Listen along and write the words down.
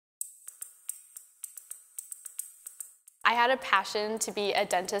I had a passion to be a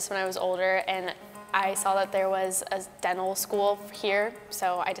dentist when I was older, and I saw that there was a dental school here,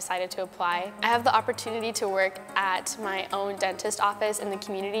 so I decided to apply. I have the opportunity to work at my own dentist office in the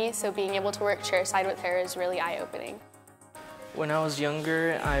community, so being able to work chairside with her is really eye-opening. When I was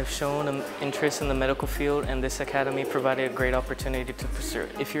younger, I've shown an interest in the medical field, and this academy provided a great opportunity to pursue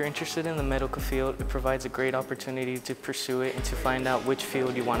it. If you're interested in the medical field, it provides a great opportunity to pursue it and to find out which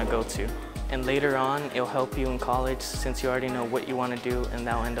field you want to go to. And later on, it'll help you in college since you already know what you want to do, and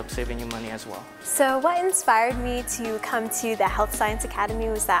that'll end up saving you money as well. So what inspired me to come to the Health Science Academy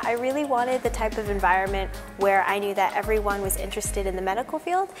was that I really wanted the type of environment where I knew that everyone was interested in the medical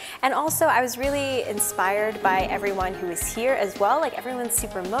field, and also I was really inspired by everyone who is here as well. Like, everyone's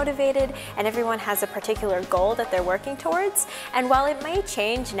super motivated and everyone has a particular goal that they're working towards. And while it might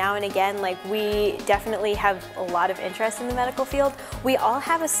change now and again, like, we definitely have a lot of interest in the medical field, we all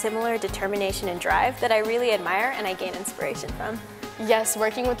have a similar determination and drive that I really admire and I gain inspiration from. Yes,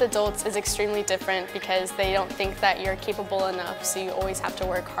 working with adults is extremely different because they don't think that you're capable enough, so you always have to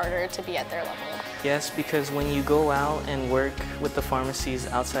work harder to be at their level. Yes, because when you go out and work with the pharmacies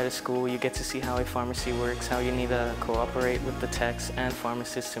outside of school, you get to see how a pharmacy works, how you need to cooperate with the techs and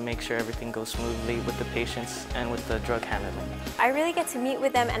pharmacists to make sure everything goes smoothly with the patients and with the drug handling. I really get to meet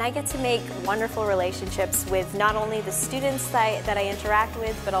with them, and I get to make wonderful relationships with not only the students that I interact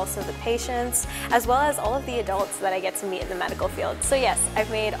with, but also the patients, as well as all of the adults that I get to meet in the medical field. So yes, I've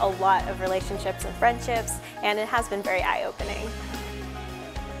made a lot of relationships and friendships, and it has been very eye-opening.